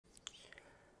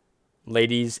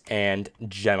Ladies and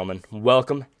gentlemen,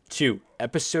 welcome to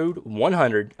episode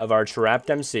 100 of our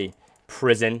TrappedMC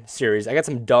Prison series. I got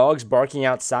some dogs barking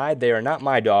outside. They are not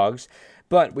my dogs,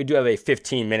 but we do have a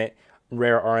 15-minute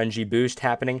rare RNG boost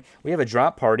happening. We have a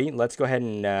drop party. Let's go ahead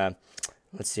and,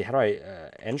 let's see, how do I,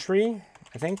 entry?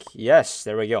 I think, yes,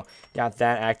 there we go. Got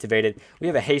that activated. We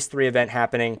have a Haste 3 event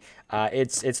happening.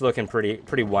 It's looking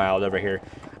pretty wild over here.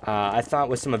 I thought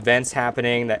with some events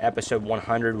happening that episode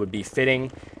 100 would be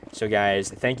fitting. So guys,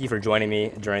 thank you for joining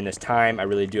me during this time. I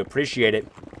really do appreciate it.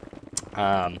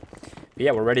 But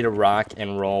yeah, we're ready to rock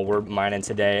and roll. We're mining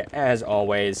today, as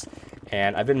always.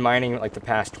 And I've been mining like the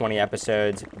past 20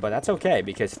 episodes, but that's okay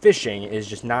because fishing is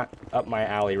just not up my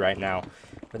alley right now.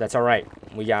 But that's all right.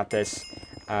 We got this.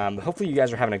 Hopefully you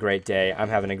guys are having a great day. I'm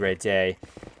having a great day.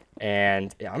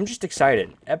 And I'm just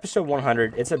excited. Episode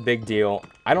 100, it's a big deal.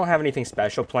 I don't have anything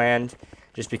special planned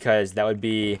just because that'd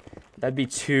be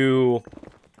too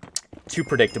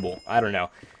predictable. I don't know.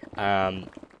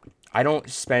 I don't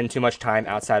spend too much time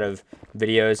outside of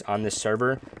videos on this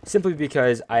server simply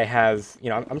because I have,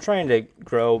 I'm trying to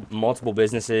grow multiple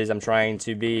businesses. I'm trying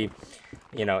to be,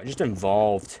 just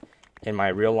involved in my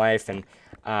real life, and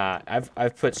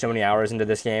I've put so many hours into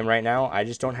this game right now. I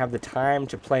just don't have the time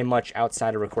to play much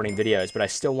outside of recording videos, but I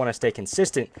still want to stay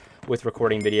consistent with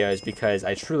recording videos because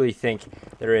I truly think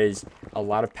there is a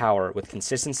lot of power with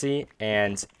consistency,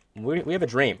 and we have a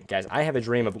dream, guys. I have a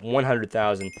dream of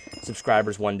 100,000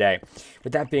 subscribers one day.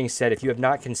 With that being said, if you have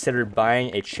not considered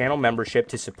buying a channel membership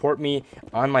to support me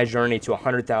on my journey to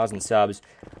 100,000 subs,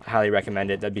 I highly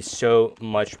recommend it. That'd be so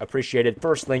much appreciated.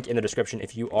 First link in the description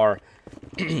if you are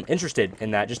interested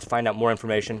in that, just to find out more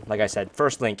information. Like I said,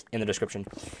 first link in the description.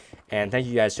 And thank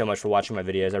you guys so much for watching my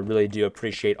videos. I really do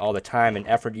appreciate all the time and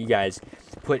effort you guys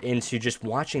put into just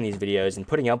watching these videos and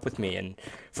putting up with me. And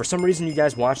for some reason, you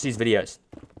guys watch these videos.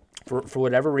 For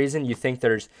whatever reason, you think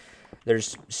there's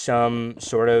some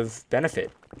sort of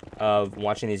benefit of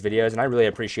watching these videos, and I really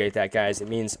appreciate that, guys. It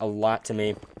means a lot to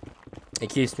me. It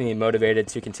keeps me motivated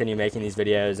to continue making these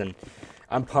videos, and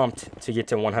I'm pumped to get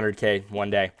to 100K one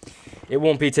day. It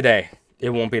won't be today. It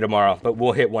won't be tomorrow, but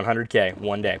we'll hit 100K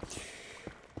one day.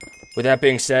 With that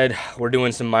being said, we're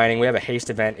doing some mining. We have a haste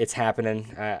event. It's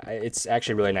happening. It's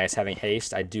actually really nice having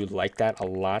haste. I do like that a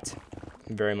lot,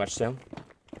 very much so.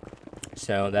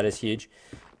 So that is huge.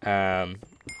 Yeah,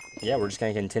 we're just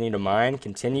going to continue to mine,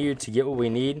 continue to get what we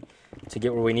need to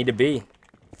get where we need to be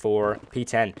for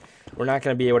P10. We're not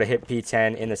going to be able to hit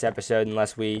P10 in this episode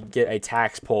unless we get a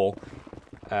tax pull.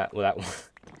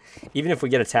 Even if we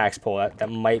get a tax pull, that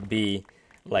might be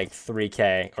like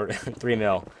 3K or 3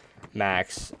 mil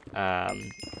max.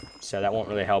 So that won't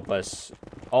really help us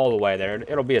all the way there.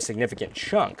 It'll be a significant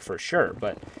chunk for sure,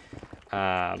 but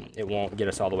it won't get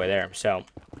us all the way there. So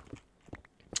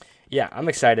yeah, I'm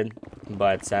excited,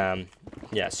 but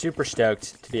yeah, super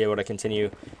stoked to be able to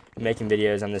continue making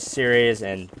videos on this series.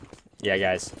 And yeah,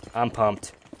 guys, I'm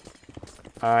pumped.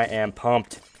 I am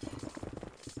pumped.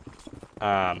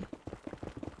 But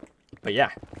yeah,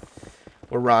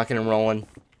 we're rocking and rolling.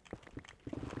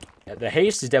 The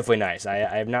haste is definitely nice. I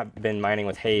have not been mining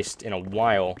with haste in a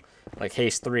while, like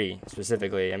haste 3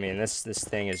 specifically. I mean, this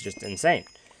thing is just insane.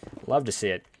 Love to see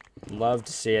it. Love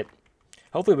to see it.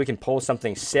 Hopefully we can pull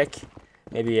something sick,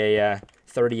 maybe a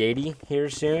 3080 here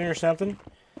soon or something.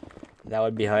 That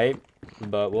would be hype,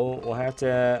 but we'll have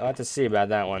to see about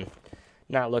that one.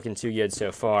 Not looking too good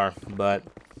so far, but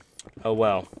oh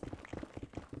well.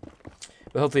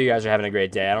 But hopefully you guys are having a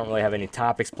great day. I don't really have any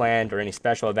topics planned or any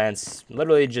special events.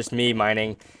 Literally just me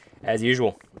mining as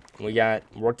usual. We got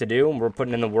work to do, and we're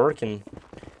putting in the work, and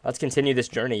let's continue this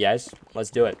journey, guys.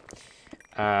 Let's do it.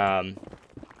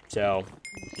 So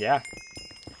yeah.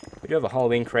 We do have a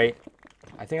Halloween crate.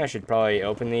 I think I should probably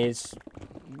open these,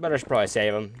 but I should probably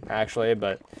save them, actually,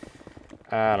 but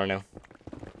I don't know.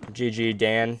 GG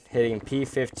Dan hitting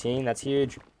P15. That's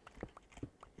huge.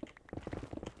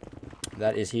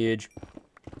 That is huge.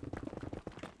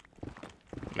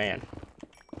 Man.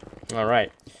 All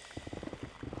right.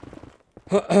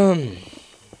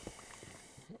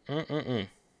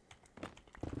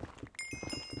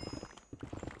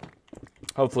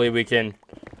 Hopefully we can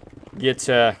get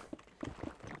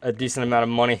a decent amount of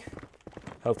money.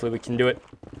 Hopefully we can do it.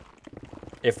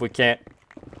 If we can't,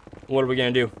 what are we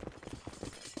gonna do?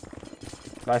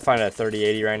 If I find a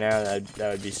 3080 right now,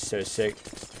 that would be so sick.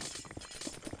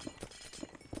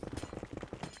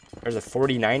 There's a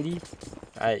 4090.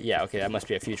 Yeah, okay, that must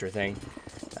be a future thing.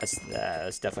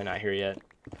 That's definitely not here yet.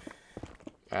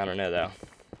 I don't know though.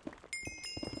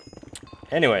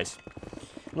 Anyways,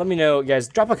 let me know, guys.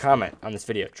 Drop a comment on this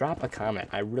video. Drop a comment.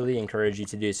 I really encourage you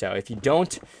to do so. If you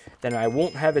don't, then I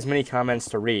won't have as many comments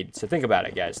to read. So think about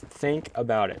it, guys. Think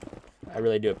about it. I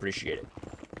really do appreciate it.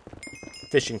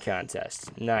 Fishing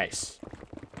contest. Nice.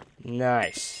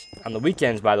 Nice. On the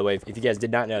weekends, by the way, if you guys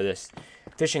did not know this,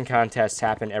 fishing contests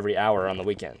happen every hour on the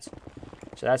weekends.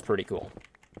 So that's pretty cool.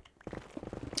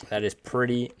 That is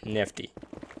pretty nifty.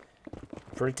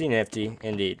 Pretty nifty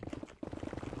indeed.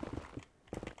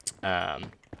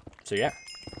 So yeah,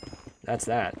 that's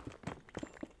that.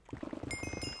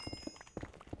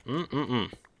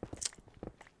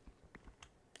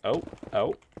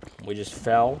 Oh, we just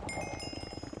fell.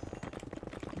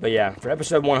 But yeah, for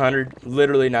episode 100,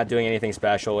 literally not doing anything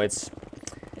special. It's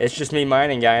just me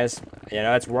mining, guys. You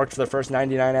know, it's worked for the first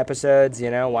 99 episodes. You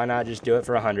know, why not just do it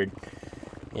for 100?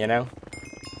 You know.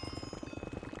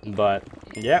 But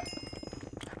yeah,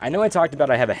 I know I talked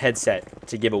about I have a headset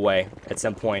to give away at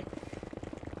some point.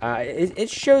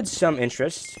 It showed some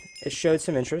interest. It showed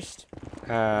some interest,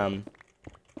 for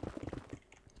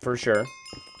sure.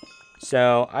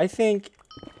 So I think,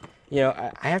 you know,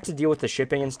 I have to deal with the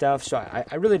shipping and stuff. So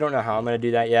I really don't know how I'm going to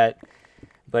do that yet.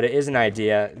 But it is an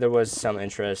idea. There was some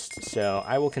interest, so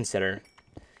I will consider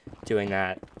doing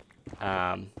that.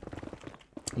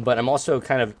 But I'm also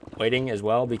kind of waiting as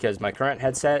well because my current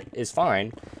headset is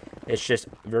fine. It's just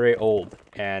very old,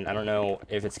 and I don't know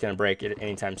if it's going to break it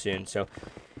anytime soon. So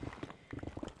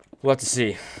we'll have to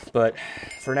see. But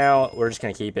for now, we're just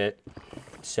going to keep it.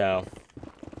 So,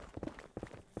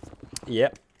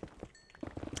 yep.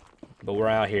 But we're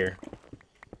out here.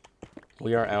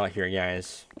 We are out here,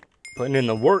 guys. Putting in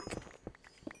the work.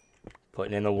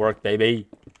 Putting in the work, baby.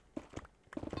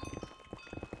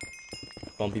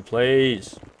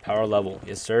 BumpyPlays. Power level.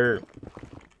 Yes, sir.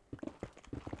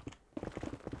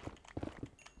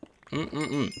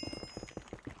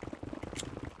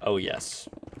 Oh, yes.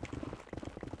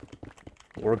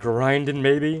 We're grinding,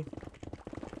 maybe.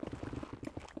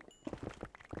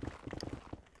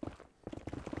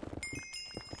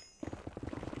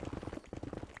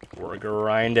 We're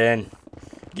grinding.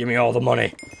 Give me all the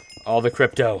money. All the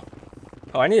crypto.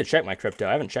 Oh, I need to check my crypto.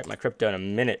 I haven't checked my crypto in a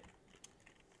minute.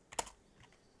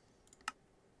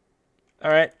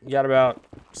 Alright, got about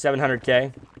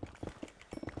 700k.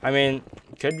 I mean,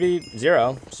 could be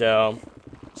 0, so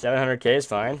 700k is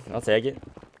fine. I'll take it.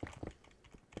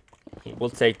 We'll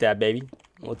take that, baby.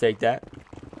 We'll take that.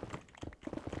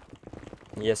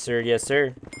 Yes, sir. Yes,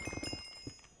 sir.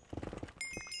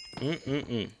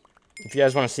 If you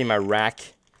guys want to see my rack,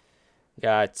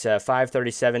 got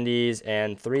 530-70s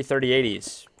and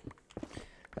 330-80s.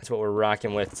 That's what we're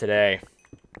rocking with today.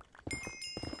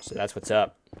 So that's what's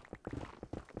up.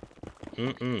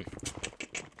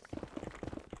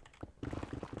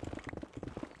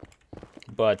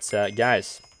 But,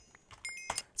 guys,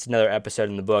 it's another episode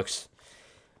in the books.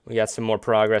 We got some more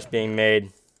progress being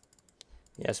made.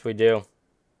 Yes, we do.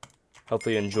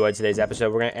 Hopefully you enjoyed today's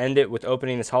episode. We're going to end it with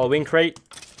opening this Halloween crate.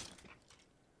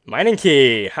 Mining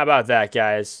key. How about that,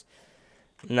 guys?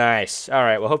 Nice. All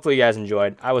right, well, hopefully you guys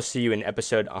enjoyed. I will see you in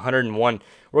episode 101.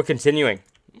 We're continuing.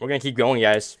 We're going to keep going,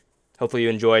 guys. Hopefully you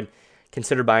enjoyed.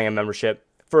 Consider buying a membership.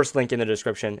 First link in the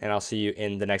description, and I'll see you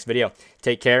in the next video.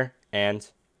 Take care, and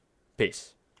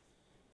peace.